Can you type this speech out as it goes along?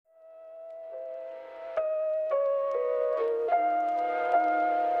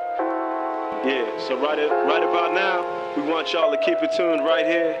Yeah, so right about now, we want y'all to keep it tuned right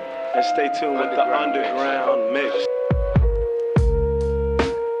here and stay tuned with the Underground Mix.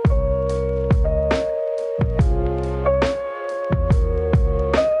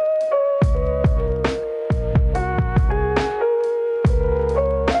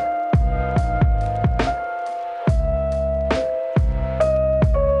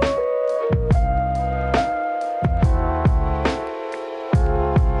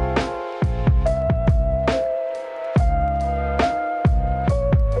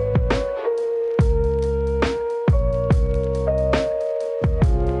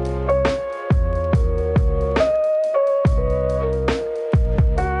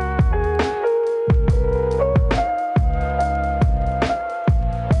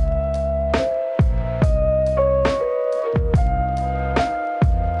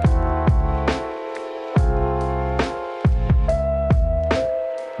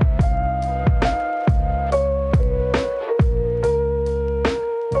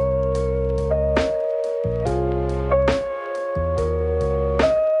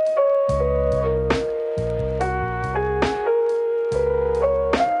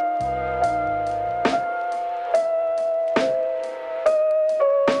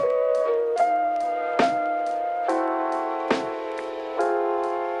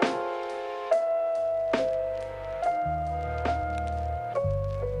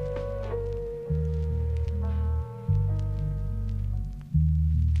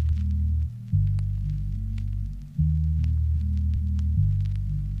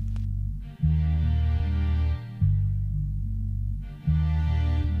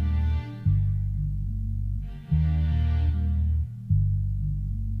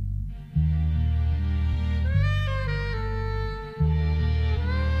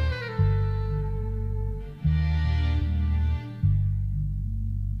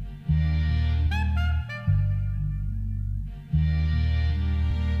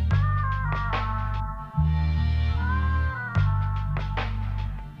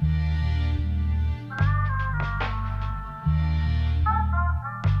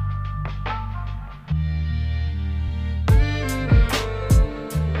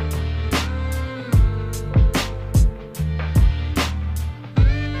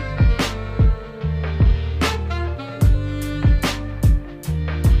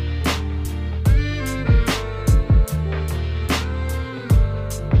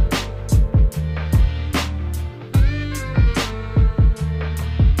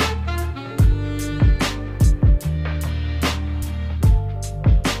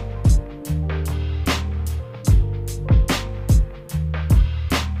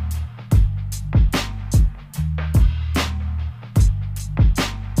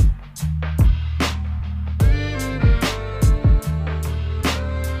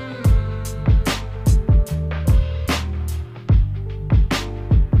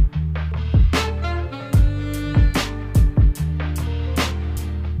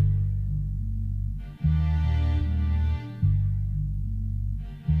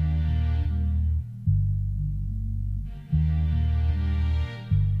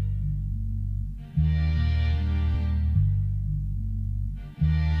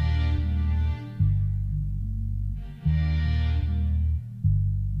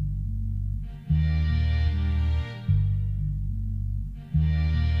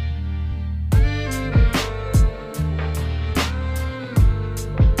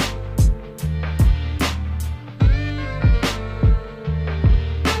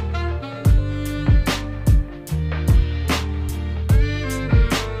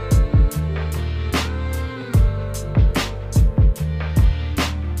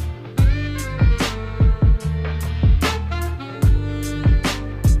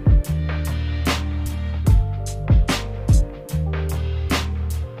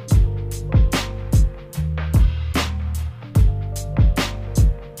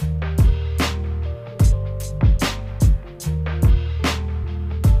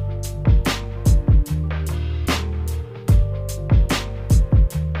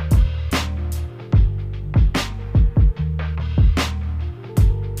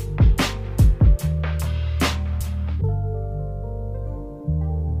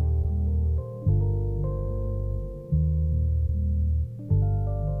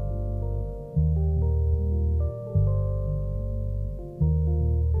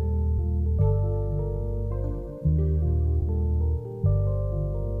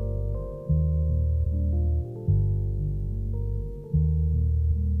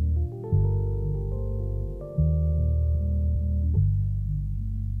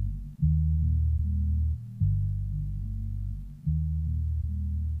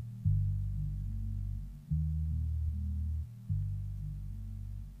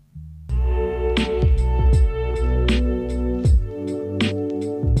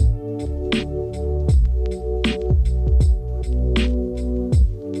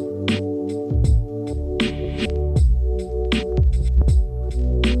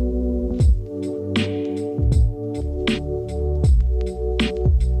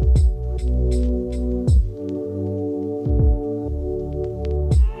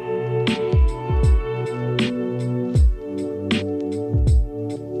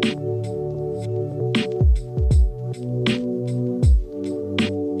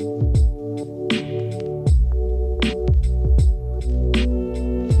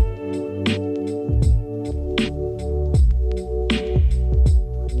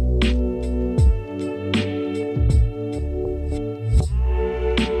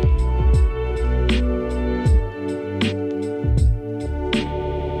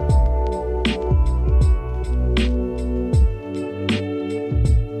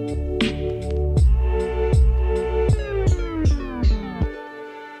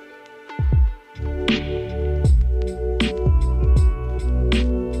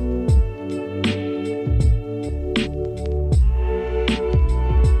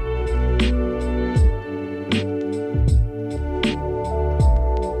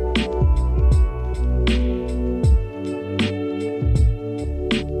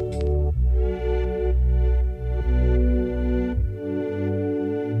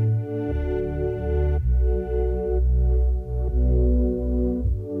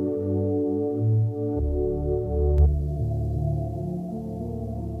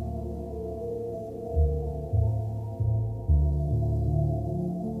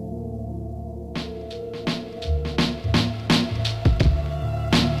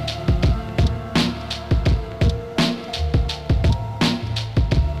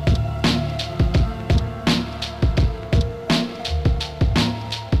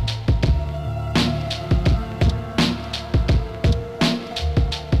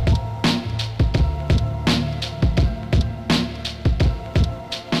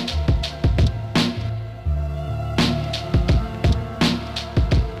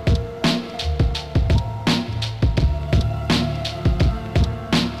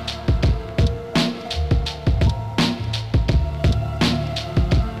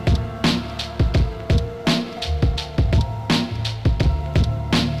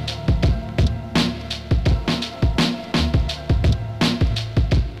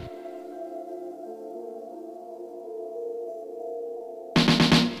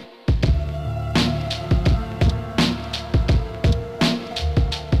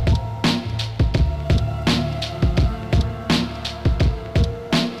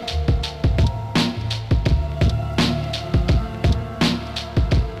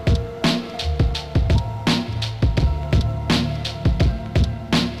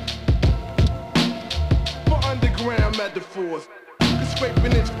 scrape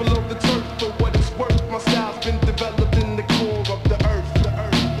an inch below the turf. For what it's worth, my style's been developed in the core of the earth.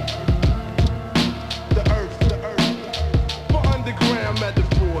 The earth, the earth. For underground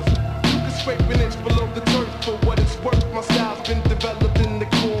metaphors, you can scrape an inch below the turf. For what it's worth, my style's been developed in the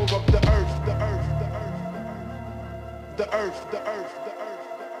core of the earth. The earth, the earth, the earth, the earth, the earth.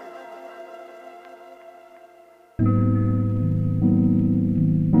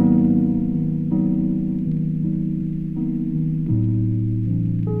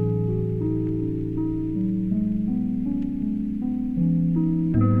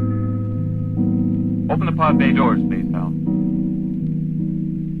 Open the pod bay doors, please, Hal.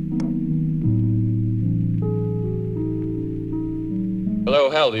 Hello,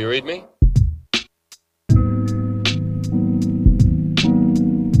 Hal, do you read me?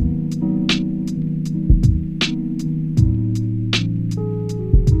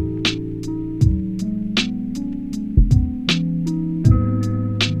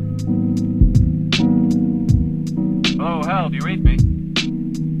 Hello, Hal, do you read me?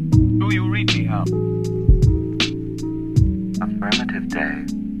 Do you read me, Hal? Affirmative, Dave.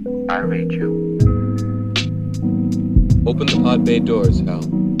 I read you. Open the pod bay doors, Hal.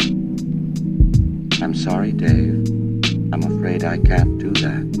 I'm sorry, Dave. I'm afraid I can't do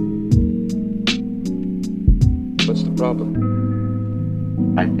that. What's the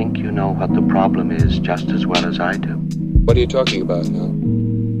problem? I think you know what the problem is just as well as I do. What are you talking about, Hal?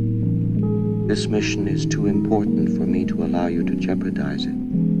 This mission is too important for me to allow you to jeopardize it.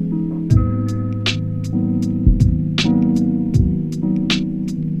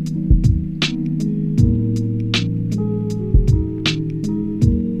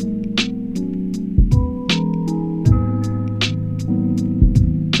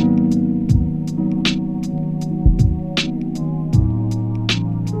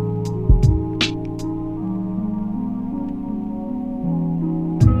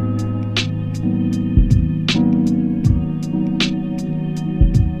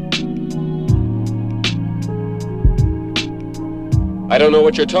 I don't know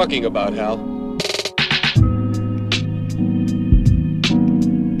what you're talking about, Hal.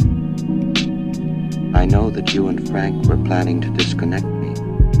 I know that you and Frank were planning to disconnect me,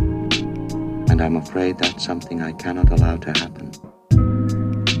 and I'm afraid that's something I cannot allow to happen.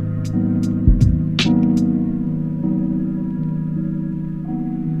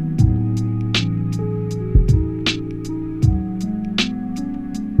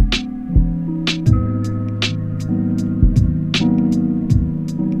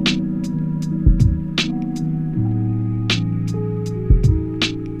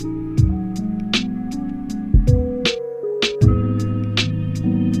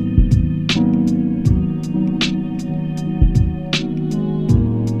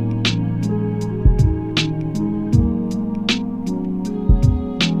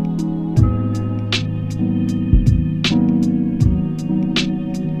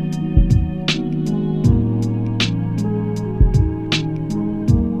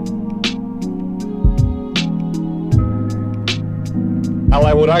 Hal,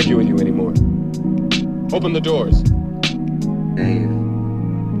 I won't argue with you anymore. Open the doors. Dave,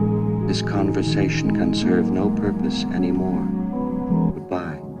 this conversation can serve no purpose anymore.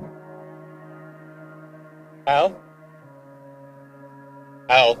 Goodbye. Hal?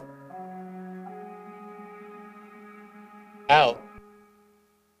 Hal? Hal?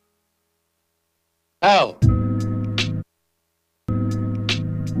 Hal?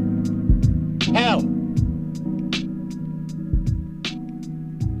 Hal?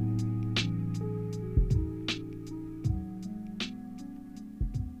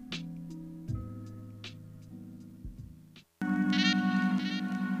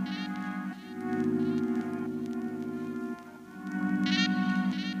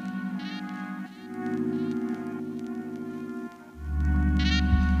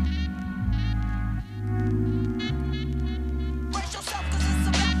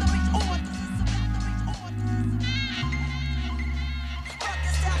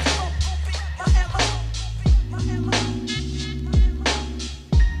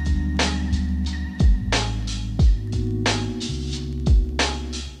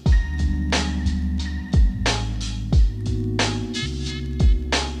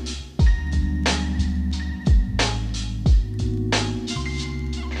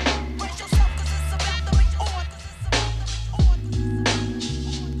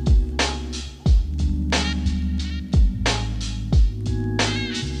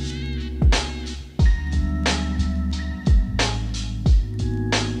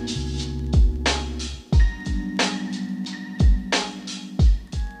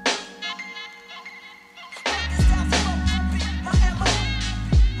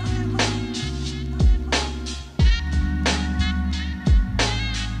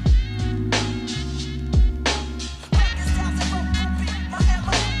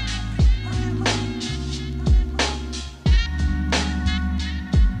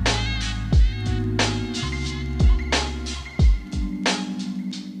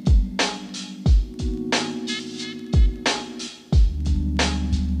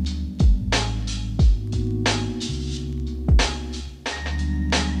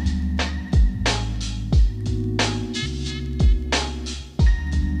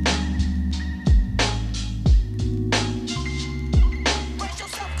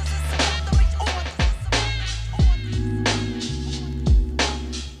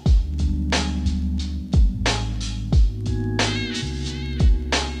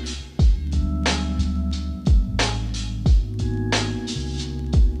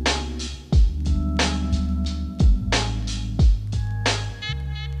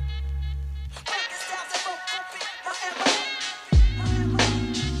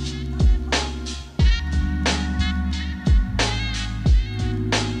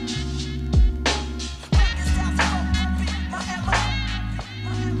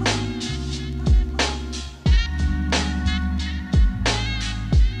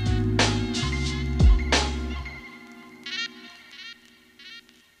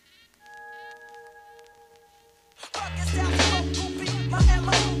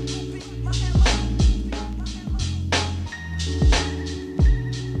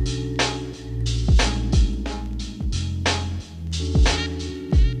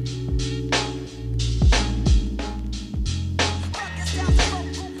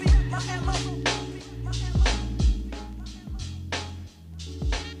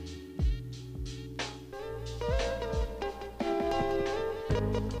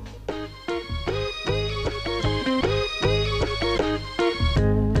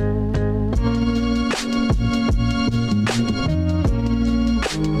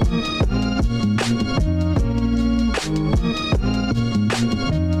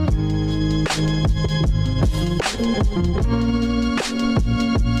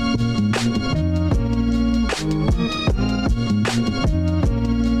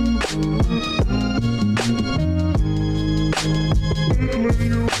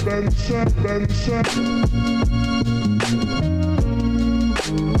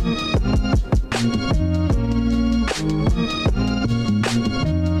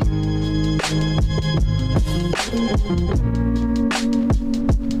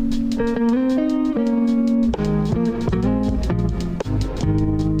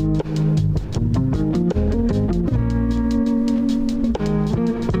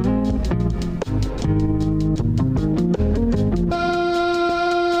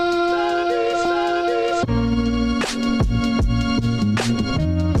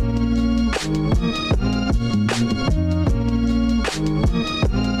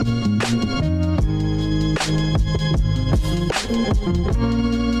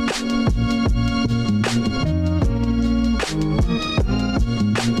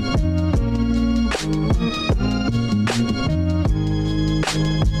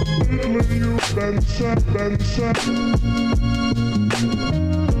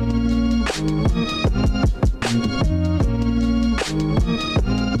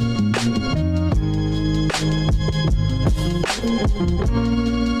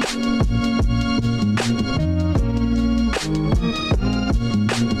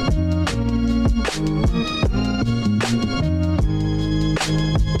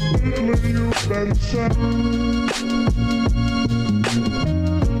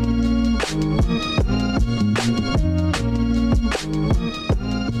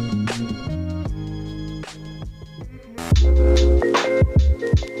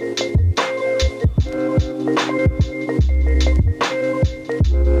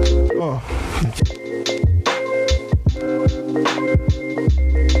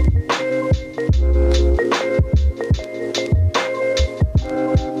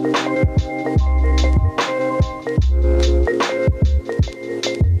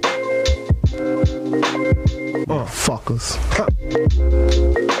 Fuckers.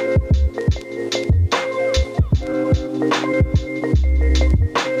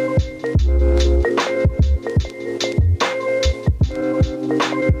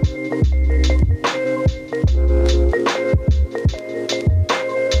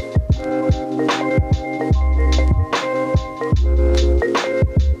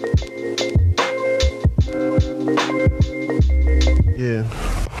 Yeah.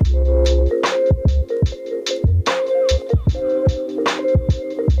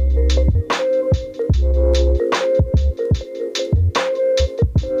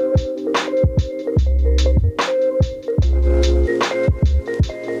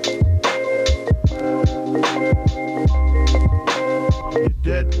 You're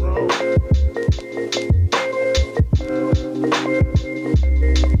dead wrong.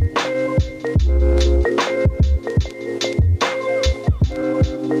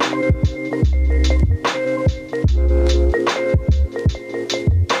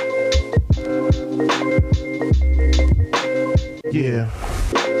 Yeah.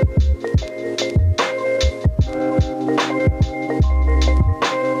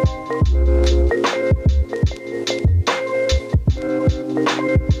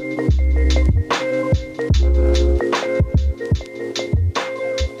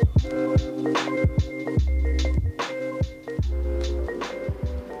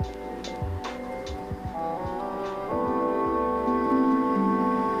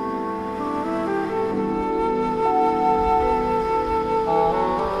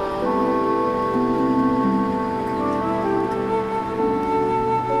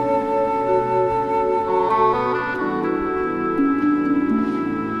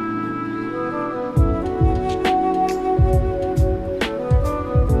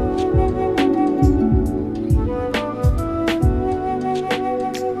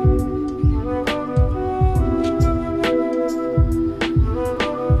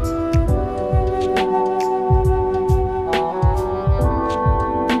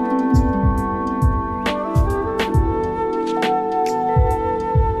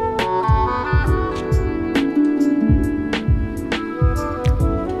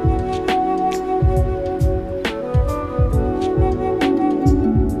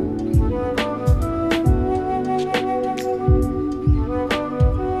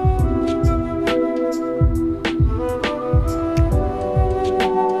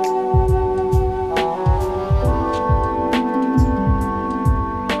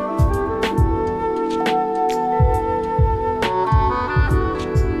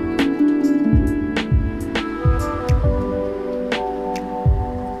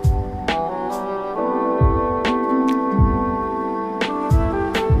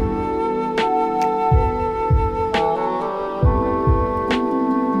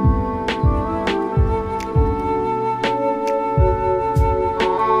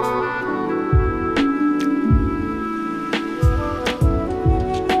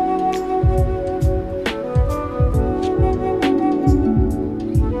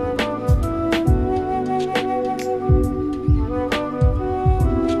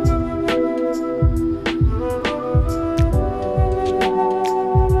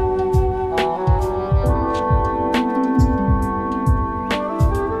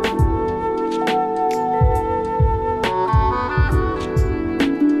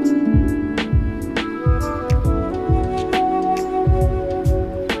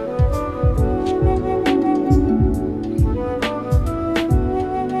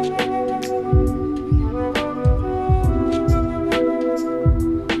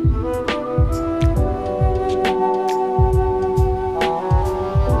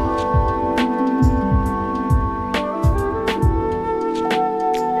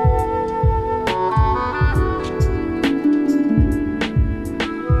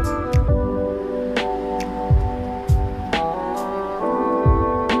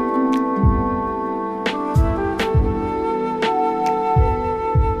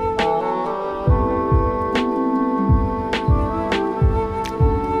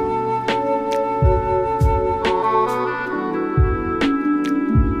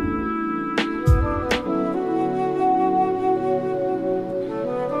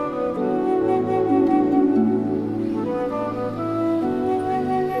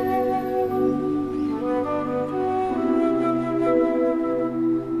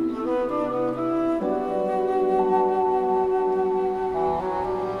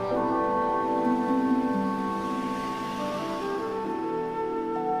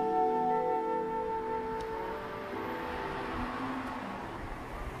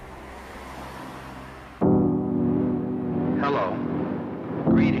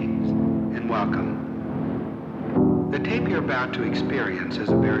 about to experience is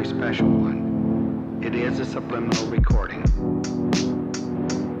a very special one. It is a subliminal recording.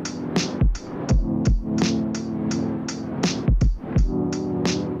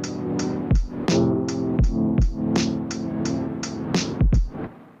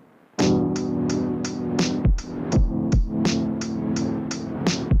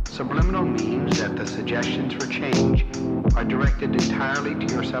 Subliminal means that the suggestions for change are directed entirely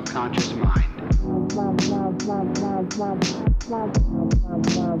to your subconscious mind.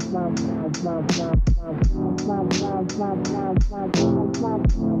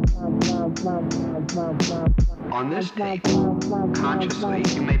 On this tape, consciously,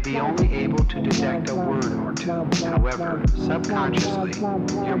 you may be only able to detect a word or two. However, subconsciously,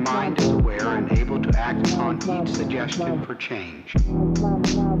 your mind is aware and able to act upon each suggestion for change.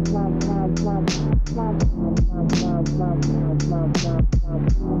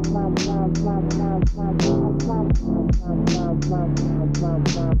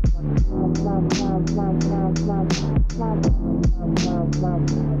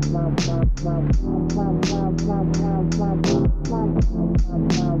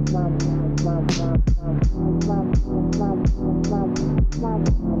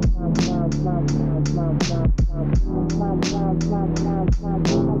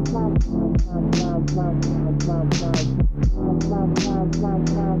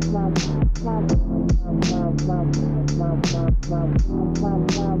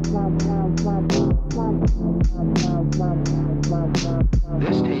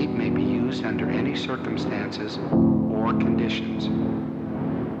 This tape may be used under any circumstances or conditions.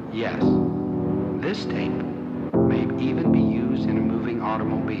 Yes, this tape may even be used in a moving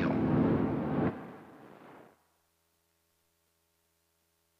automobile.